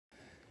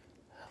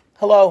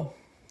Hello.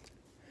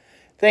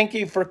 Thank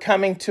you for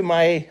coming to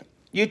my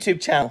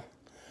YouTube channel.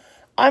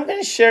 I'm going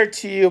to share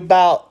to you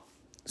about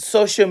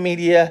social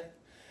media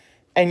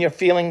and your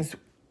feelings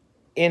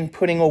in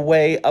putting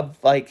away of,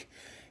 like,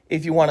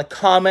 if you want to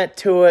comment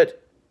to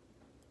it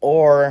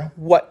or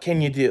what can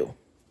you do.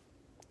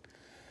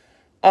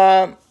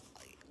 I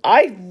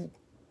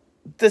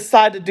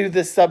decided to do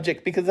this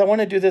subject because I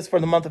want to do this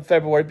for the month of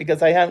February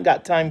because I haven't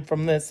got time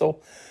from this.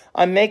 So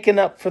I'm making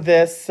up for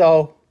this.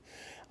 So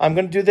I'm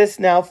going to do this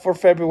now for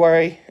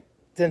February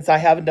since I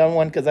haven't done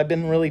one because I've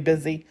been really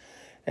busy.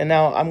 And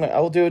now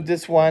I'll do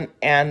this one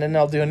and then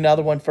I'll do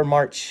another one for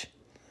March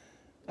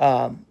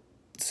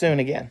soon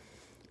again.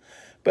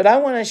 But I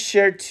want to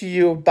share to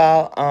you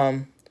about,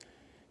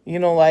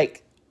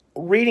 like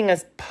reading a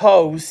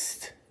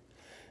post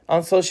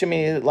on social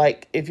media.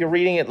 Like if you're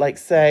reading it, like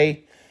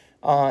say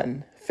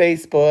on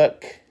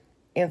Facebook,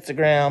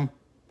 Instagram,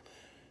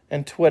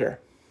 and Twitter.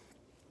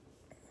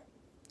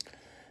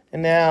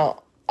 And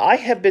now I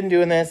have been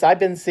doing this. I've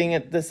been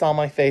seeing this on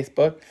my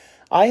Facebook.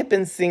 I have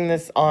been seeing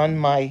this on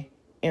my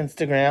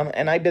Instagram.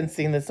 And I've been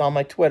seeing this on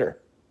my Twitter.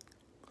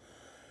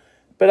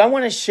 But I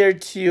want to share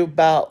to you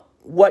about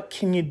what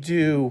can you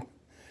do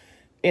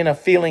in a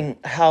feeling,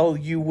 how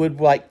you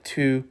would like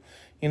to,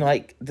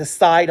 like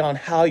decide on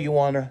how you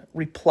want to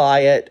reply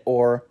it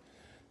or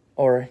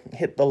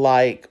hit the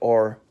like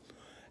or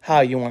how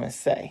you want to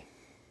say.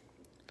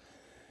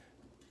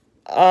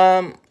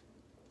 I'm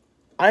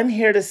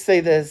here to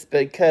say this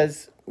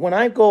because when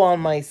I go on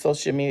my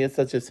social media,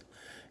 such as,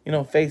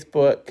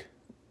 Facebook,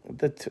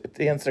 the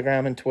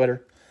Instagram and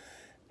Twitter,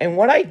 and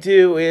what I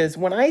do is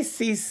when I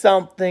see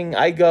something,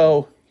 I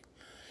go,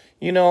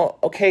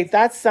 okay,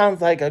 that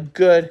sounds like a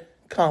good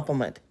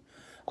compliment.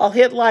 I'll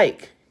hit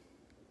like.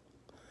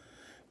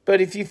 But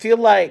if you feel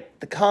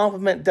like the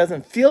compliment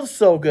doesn't feel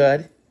so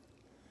good,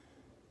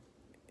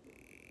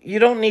 you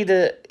don't need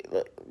to,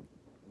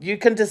 you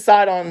can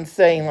decide on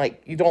saying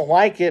like you don't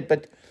like it,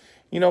 but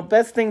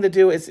best thing to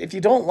do is if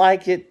you don't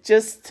like it,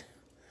 just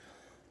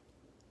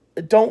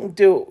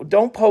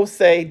don't post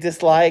say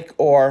dislike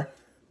or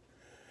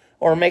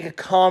make a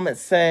comment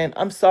saying,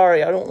 I'm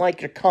sorry, I don't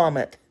like your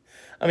comment.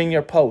 I mean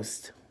your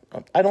post.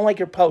 I don't like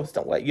your post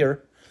on what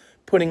you're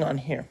putting on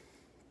here.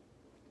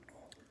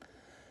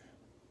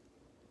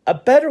 A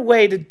better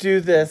way to do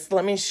this,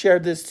 let me share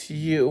this to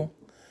you,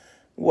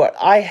 what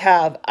I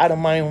have out of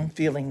my own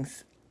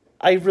feelings.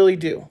 I really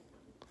do.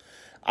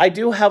 I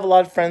do have a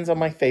lot of friends on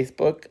my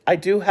Facebook. I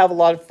do have a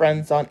lot of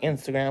friends on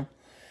Instagram.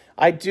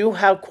 I do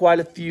have quite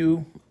a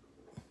few.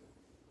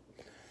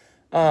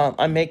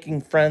 I'm making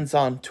friends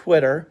on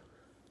Twitter.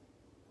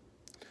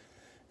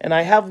 And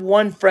I have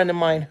one friend of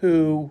mine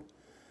who,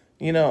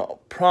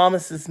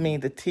 promises me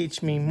to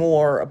teach me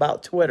more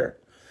about Twitter.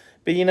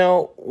 But,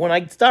 when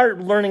I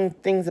started learning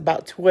things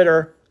about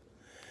Twitter,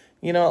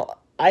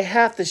 I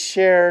have to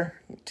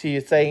share to you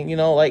saying,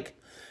 like,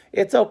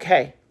 it's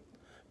okay.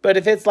 But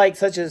if it's like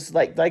such as,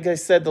 like I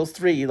said, those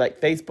three,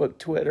 like Facebook,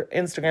 Twitter,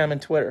 Instagram, and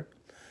Twitter.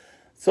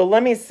 So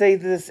let me say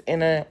this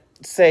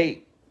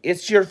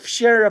it's your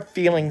share of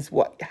feelings,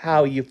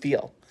 how you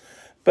feel.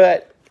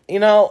 But,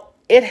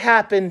 it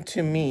happened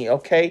to me,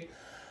 okay?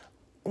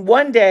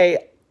 One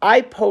day,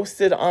 I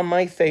posted on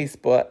my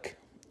Facebook,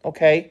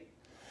 okay?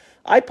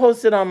 I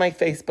posted on my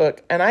Facebook,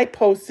 and I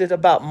posted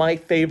about my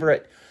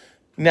favorite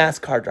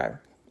NASCAR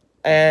driver.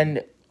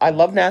 And I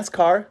love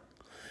NASCAR.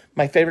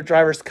 My favorite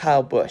driver is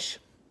Kyle Busch,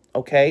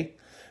 okay?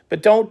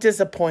 But don't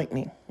disappoint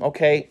me,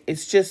 okay?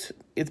 It's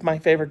my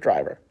favorite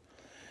driver.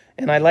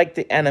 And I like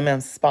the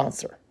NMM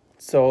sponsor.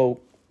 So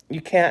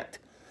you can't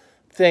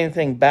say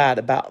anything bad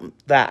about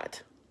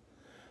that.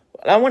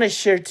 What I want to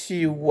share to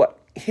you what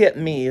hit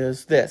me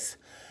is this.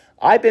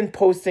 I've been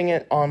posting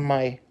it on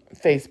my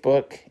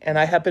Facebook, and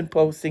I have been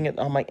posting it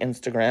on my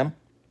Instagram.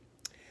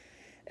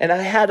 And I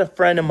had a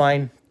friend of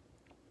mine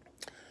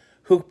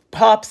who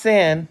pops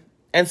in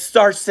and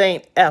starts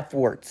saying F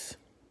words.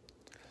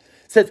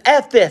 Says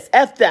F this,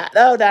 F that,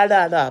 oh,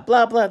 da,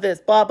 blah, blah, this,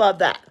 blah, blah,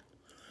 that.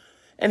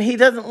 And he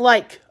doesn't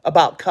like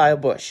about Kyle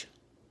Busch.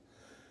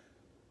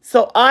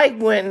 So I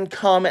went and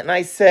commented,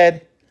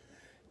 and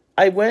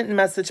I went and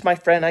messaged my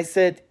friend. I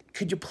said,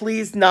 could you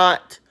please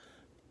not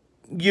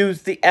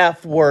use the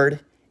F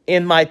word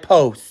in my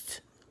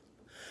post?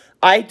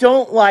 I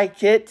don't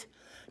like it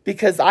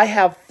because I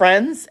have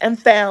friends and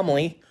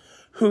family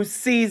who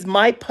sees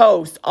my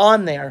post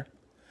on there,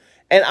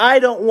 and I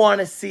don't want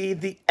to see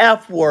the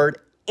F word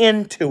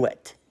into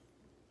it.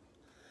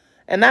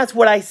 And that's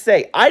what I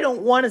say. I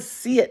don't want to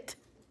see it.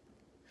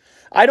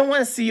 I don't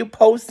want to see you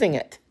posting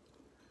it.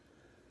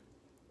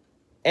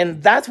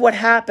 And that's what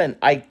happened.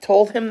 I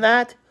told him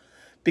that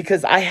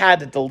because I had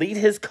to delete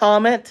his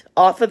comment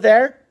off of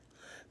there.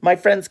 My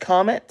friend's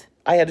comment.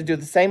 I had to do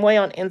the same way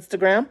on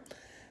Instagram.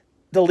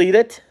 Delete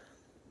it.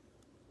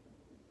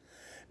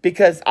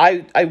 Because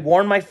I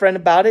warned my friend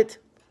about it.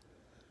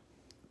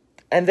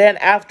 And then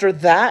after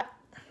that,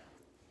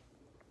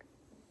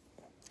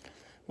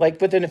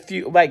 within a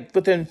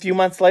few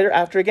months later,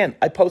 after again,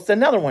 I posted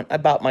another one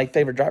about my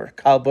favorite driver,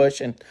 Kyle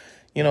Busch, and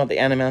the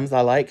NMMs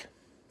I like.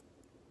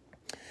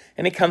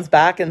 And he comes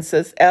back and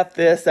says, F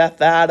this, F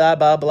that,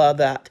 blah, blah,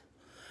 that.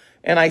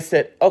 And I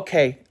said,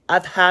 okay,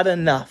 I've had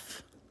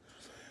enough.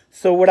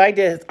 So what I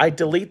did is I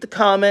delete the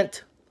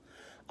comment.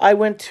 I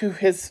went to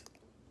his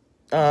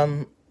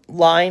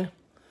line.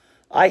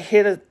 I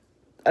hit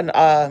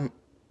an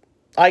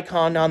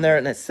icon on there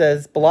and it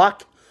says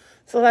block.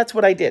 So that's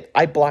what I did.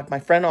 I blocked my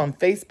friend on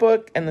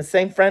Facebook, and the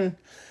same friend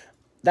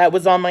that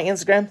was on my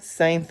Instagram,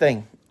 same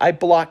thing. I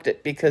blocked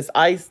it because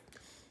I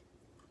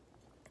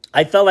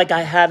felt like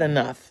I had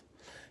enough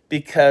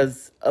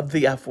because of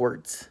the F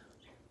words.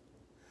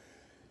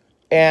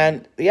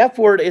 And the F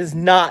word is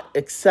not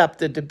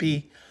accepted to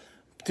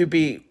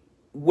be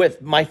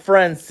with my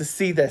friends to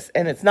see this.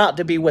 And it's not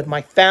to be with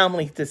my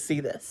family to see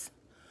this.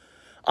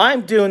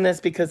 I'm doing this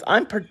because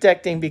I'm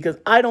protecting, because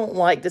I don't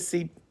like to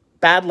see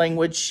bad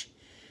language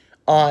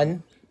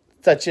on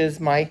such as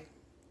my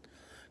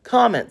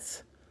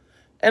comments.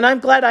 And I'm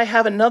glad I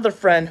have another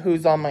friend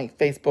who's on my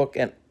Facebook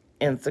and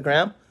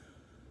Instagram.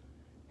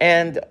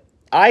 And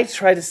I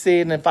try to see,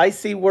 and if I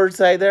see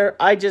words out there,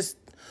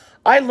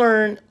 I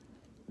learn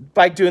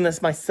by doing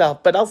this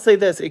myself. But I'll say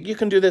this, you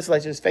can do this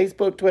like just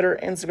Facebook, Twitter,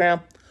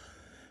 Instagram.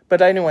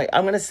 But anyway,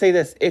 I'm going to say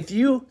this. If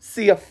you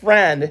see a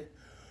friend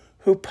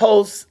who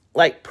posts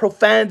like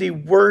profanity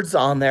words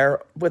on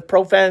there with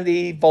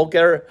profanity,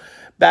 vulgar,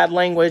 bad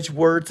language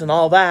words and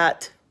all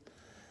that,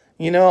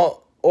 you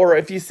know, or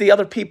if you see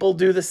other people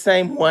do the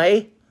same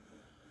way,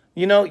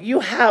 you know, you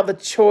have a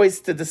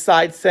choice to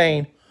decide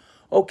saying,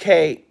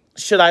 okay,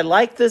 should I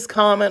like this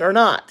comment or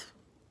not?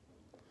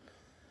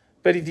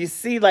 But if you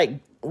see like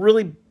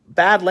really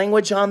bad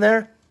language on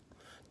there,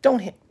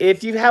 don't.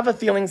 If you have a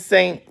feeling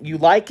saying you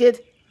like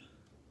it,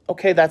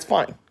 okay, that's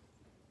fine.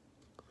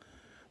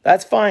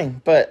 That's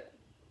fine. But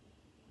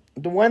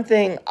the one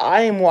thing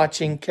I am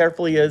watching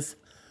carefully is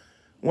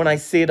when I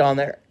see it on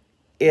there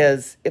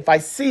is if I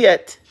see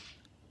it,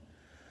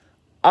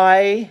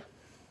 I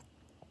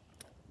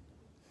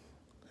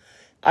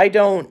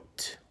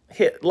don't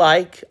hit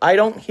like, I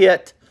don't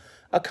hit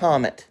a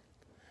comment.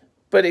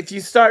 But if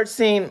you start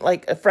seeing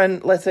like a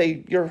friend, let's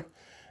say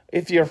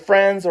if your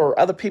friends or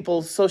other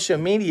people's social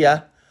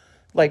media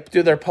like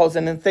do their posts,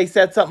 and if they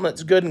said something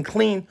that's good and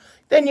clean,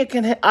 then you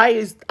can hit,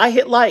 I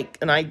hit like,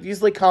 and I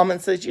usually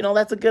comment says, you know,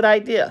 that's a good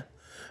idea.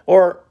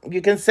 Or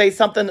you can say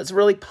something that's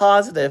really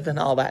positive and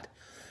all that.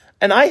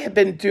 And I have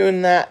been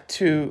doing that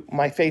to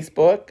my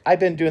Facebook. I've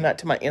been doing that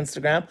to my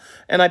Instagram.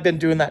 And I've been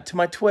doing that to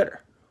my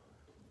Twitter.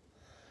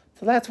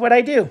 So that's what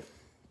I do.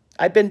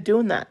 I've been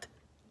doing that.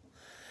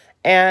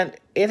 And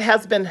it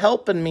has been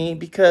helping me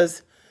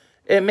because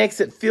it makes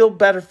it feel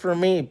better for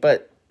me.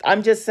 But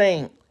I'm just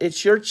saying,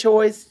 it's your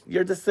choice,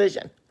 your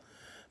decision.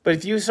 But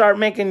if you start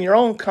making your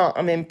own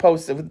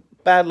posts with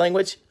bad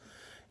language,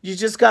 you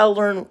just got to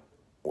learn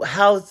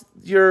how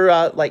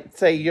your, like,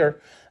 say,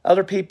 your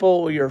other people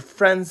or your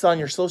friends on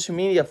your social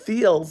media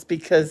feels,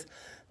 because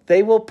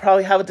they will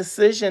probably have a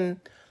decision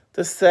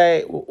to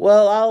say,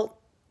 well, I'll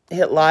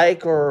hit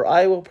like, or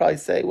I will probably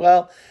say,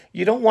 well,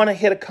 you don't want to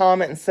hit a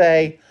comment and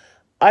say,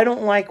 I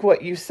don't like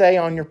what you say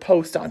on your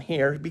post on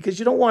here, because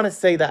you don't want to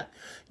say that.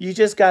 You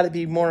just got to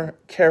be more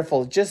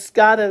careful. Just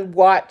got to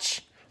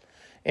watch.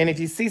 And if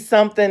you see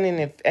something, and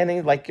if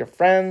any, like your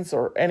friends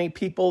or any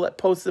people that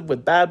posted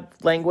with bad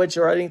language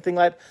or anything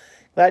like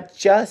that,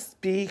 just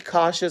be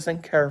cautious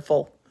and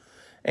careful.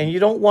 And you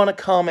don't want to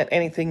comment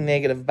anything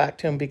negative back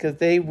to them, because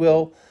they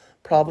will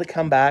probably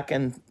come back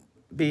and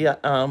be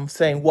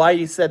saying, why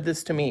you said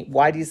this to me?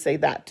 Why do you say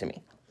that to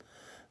me?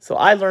 So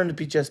I learned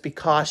to just be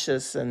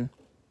cautious and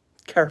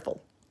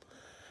careful.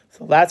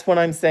 So that's what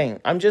I'm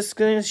saying. I'm just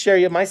going to share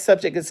you. My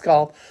subject is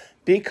called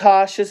Be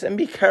Cautious and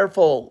Be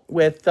Careful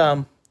with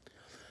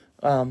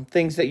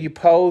things that you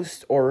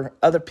post, or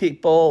other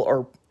people,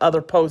 or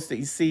other posts that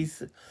you see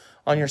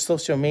on your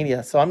social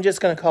media. So I'm just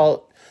going to call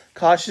it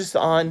Cautious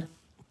on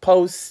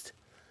Post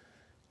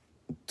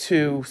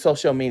to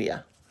Social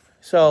Media.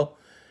 So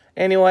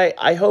anyway,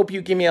 I hope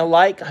you give me a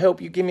like. I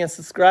hope you give me a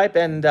subscribe,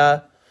 and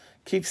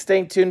keep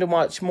staying tuned to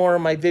watch more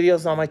of my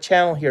videos on my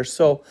channel here.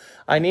 So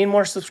I need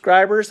more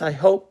subscribers. I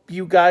hope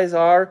you guys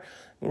are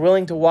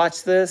willing to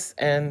watch this,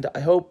 and I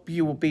hope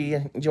you will be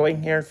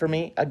enjoying hearing from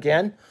me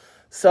again.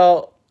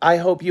 So I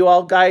hope you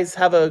all guys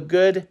have a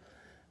good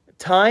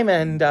time,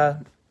 and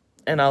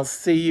I'll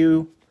see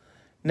you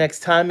next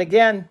time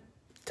again.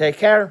 Take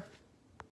care.